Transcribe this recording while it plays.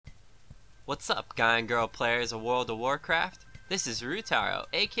What's up, guy and girl players of World of Warcraft? This is Tarou,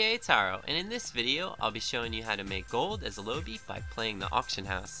 aka Tarou, and in this video I'll be showing you how to make gold as a Lowbie by playing the auction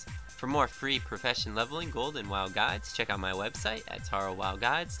house. For more free profession leveling gold and WoW guides, check out my website at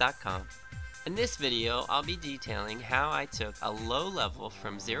tarowwowguides.com. In this video I'll be detailing how I took a low level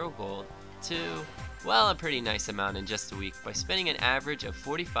from 0 gold to, well, a pretty nice amount in just a week by spending an average of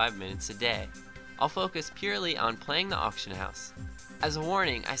 45 minutes a day. I'll focus purely on playing the auction house. As a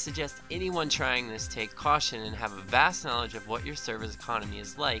warning, I suggest anyone trying this take caution and have a vast knowledge of what your server's economy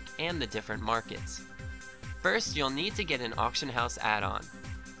is like and the different markets. First, you'll need to get an auction house add-on.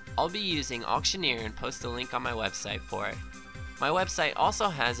 I'll be using Auctioneer and post a link on my website for it. My website also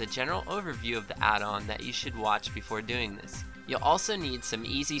has a general overview of the add-on that you should watch before doing this. You'll also need some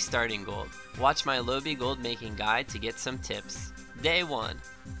easy starting gold. Watch my Lowbie gold making guide to get some tips. Day 1.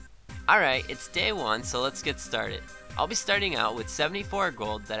 Alright, it's day 1, so let's get started. I'll be starting out with 74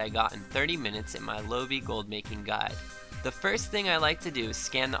 gold that I got in 30 minutes in my Lowbie gold making guide. The first thing I like to do is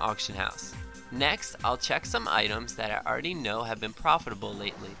scan the auction house. Next, I'll check some items that I already know have been profitable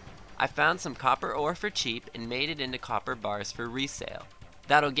lately. I found some copper ore for cheap and made it into copper bars for resale.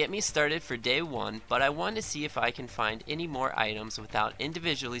 That'll get me started for day 1, but I want to see if I can find any more items without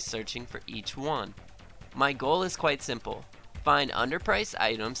individually searching for each one. My goal is quite simple: find underpriced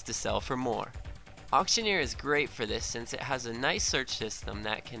items to sell for more. Auctioneer is great for this since it has a nice search system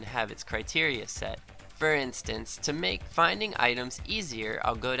that can have its criteria set. For instance, to make finding items easier,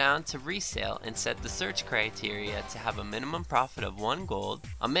 I'll go down to resale and set the search criteria to have a minimum profit of 1 gold,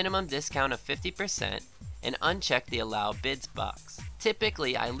 a minimum discount of 50%, and uncheck the allow bids box.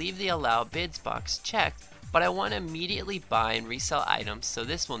 Typically, I leave the allow bids box checked, but I want to immediately buy and resell items, so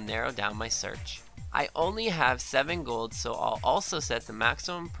this will narrow down my search. I only have 7 gold, so I'll also set the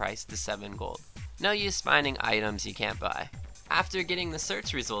maximum price to 7 gold. No use finding items you can't buy. After getting the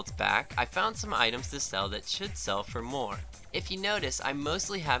search results back, I found some items to sell that should sell for more. If you notice, I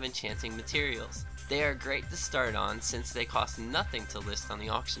mostly have enchanting materials. They are great to start on since they cost nothing to list on the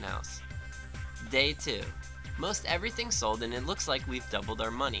auction house. Day 2. Most everything sold and it looks like we've doubled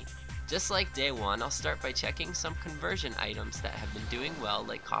our money. Just like day 1, I'll start by checking some conversion items that have been doing well,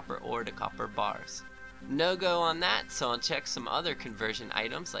 like copper ore to copper bars. No go on that, so I'll check some other conversion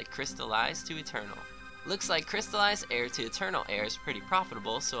items like crystallized to eternal. Looks like crystallized air to eternal air is pretty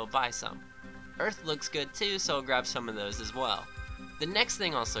profitable, so I'll buy some. Earth looks good too, so I'll grab some of those as well. The next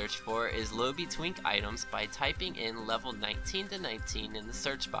thing I'll search for is Lowbie twink items by typing in level 19 to 19 in the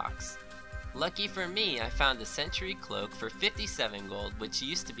search box. Lucky for me, I found a century cloak for 57 gold, which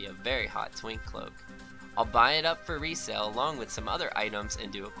used to be a very hot twink cloak. I'll buy it up for resale along with some other items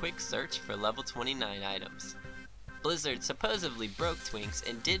and do a quick search for level 29 items. Blizzard supposedly broke twinks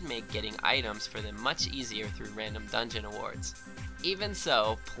and did make getting items for them much easier through random dungeon awards. Even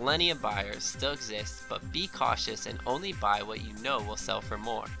so, plenty of buyers still exist, but be cautious and only buy what you know will sell for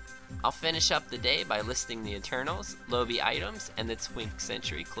more. I'll finish up the day by listing the Eternals, Lowbie items, and the twink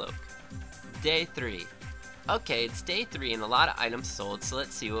century cloak. Day 3. Okay, it's day 3 and a lot of items sold, so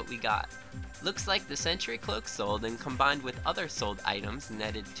let's see what we got. Looks like the century cloak sold and combined with other sold items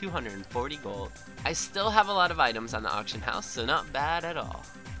netted 240 gold. I still have a lot of items on the auction house, so not bad at all.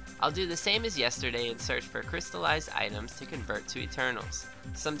 I'll do the same as yesterday and search for crystallized items to convert to Eternals,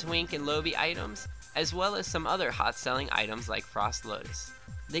 some twink and Lowbie items, as well as some other hot selling items like Frost Lotus.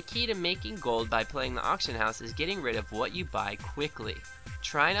 The key to making gold by playing the auction house is getting rid of what you buy quickly.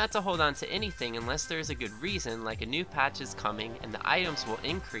 Try not to hold on to anything unless there is a good reason, like a new patch is coming and the items will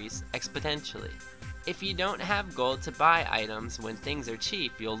increase exponentially. If you don't have gold to buy items when things are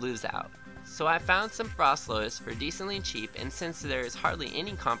cheap, you'll lose out. So I found some Frost Lotus for decently cheap, and since there is hardly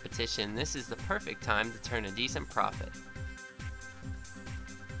any competition, this is the perfect time to turn a decent profit.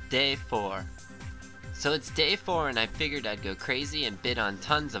 Day 4. So it's day 4 and I figured I'd go crazy and bid on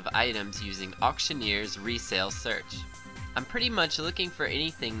tons of items using Auctioneer's resale search. I'm pretty much looking for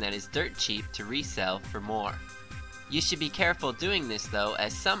anything that is dirt cheap to resell for more. You should be careful doing this though,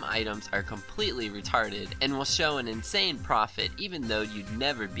 as some items are completely retarded and will show an insane profit even though you'd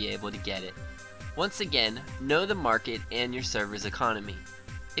never be able to get it. Once again, know the market and your server's economy.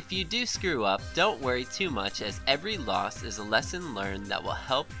 If you do screw up, don't worry too much, as every loss is a lesson learned that will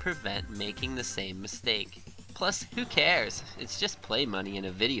help prevent making the same mistake. Plus, who cares? It's just play money in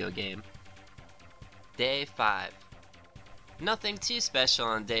a video game. Day 5. Nothing too special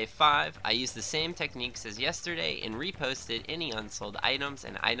on day 5. I used the same techniques as yesterday and reposted any unsold items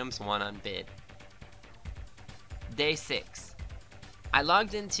and items won on bid. Day 6. I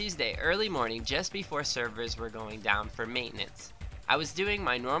logged in Tuesday early morning just before servers were going down for maintenance. I was doing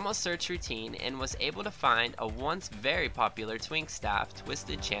my normal search routine and was able to find a once very popular twink staff,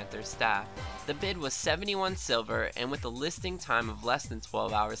 Twisted Chanter's staff. The bid was 71 silver and with a listing time of less than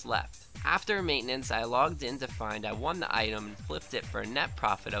 12 hours left. After maintenance, I logged in to find I won the item and flipped it for a net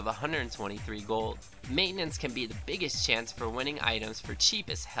profit of 123 gold. Maintenance can be the biggest chance for winning items for cheap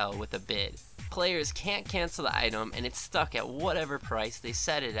as hell with a bid. Players can't cancel the item and it's stuck at whatever price they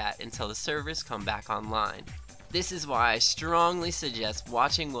set it at until the servers come back online. This is why I strongly suggest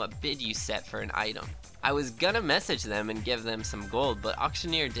watching what bid you set for an item. I was gonna message them and give them some gold, but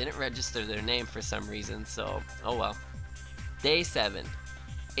Auctioneer didn't register their name for some reason, so oh well. Day 7.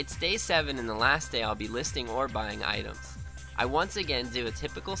 It's day 7 and the last day I'll be listing or buying items. I once again do a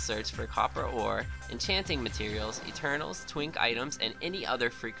typical search for copper ore, enchanting materials, eternals, twink items, and any other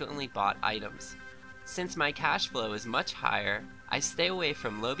frequently bought items. Since my cash flow is much higher, I stay away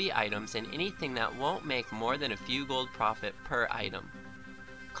from Lowbie items and anything that won't make more than a few gold profit per item.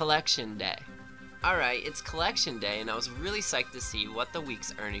 Collection day. Alright, it's collection day and I was really psyched to see what the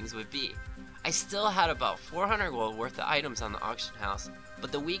week's earnings would be. I still had about 400 gold worth of items on the auction house,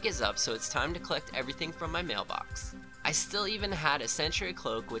 but the week is up so it's time to collect everything from my mailbox. I still even had a Century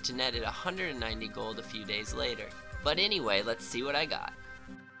Cloak which netted 190 gold a few days later. But anyway, let's see what I got.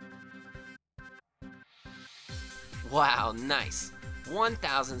 Wow, nice.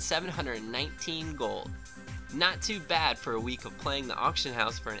 1,719 gold. Not too bad for a week of playing the auction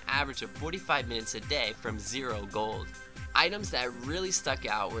house for an average of 45 minutes a day from 0 gold. Items that really stuck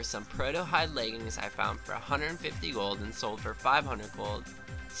out were some proto-hide leggings I found for 150 gold and sold for 500 gold,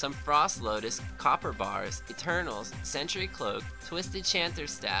 some Frost Lotus, copper bars, Eternals, Century Cloak, Twisted Chanter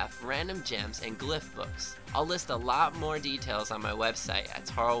staff, random gems, and glyph books. I'll list a lot more details on my website at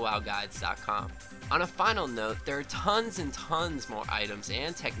tarowowguides.com. On a final note, there are tons and tons more items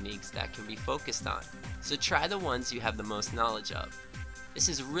and techniques that can be focused on, so try the ones you have the most knowledge of. This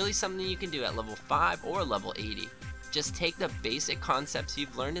is really something you can do at level 5 or level 80. Just take the basic concepts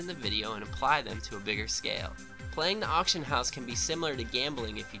you've learned in the video and apply them to a bigger scale. Playing the auction house can be similar to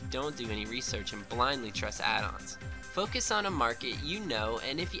gambling if you don't do any research and blindly trust add-ons. Focus on a market you know,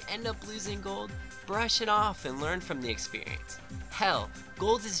 and if you end up losing gold, brush it off and learn from the experience. Hell,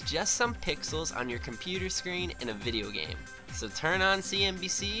 gold is just some pixels on your computer screen in a video game. So turn on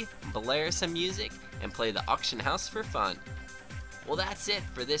CNBC, blare some music, and play the auction house for fun. Well, that's it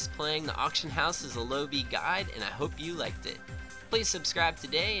for this Playing the Auction House as a Lowbie guide, and I hope you liked it. Please subscribe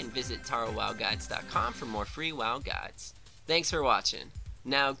today and visit tarowowguides.com for more free WoW guides. Thanks for watching.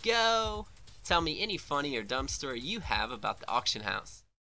 Now go! Tell me any funny or dumb story you have about the auction house.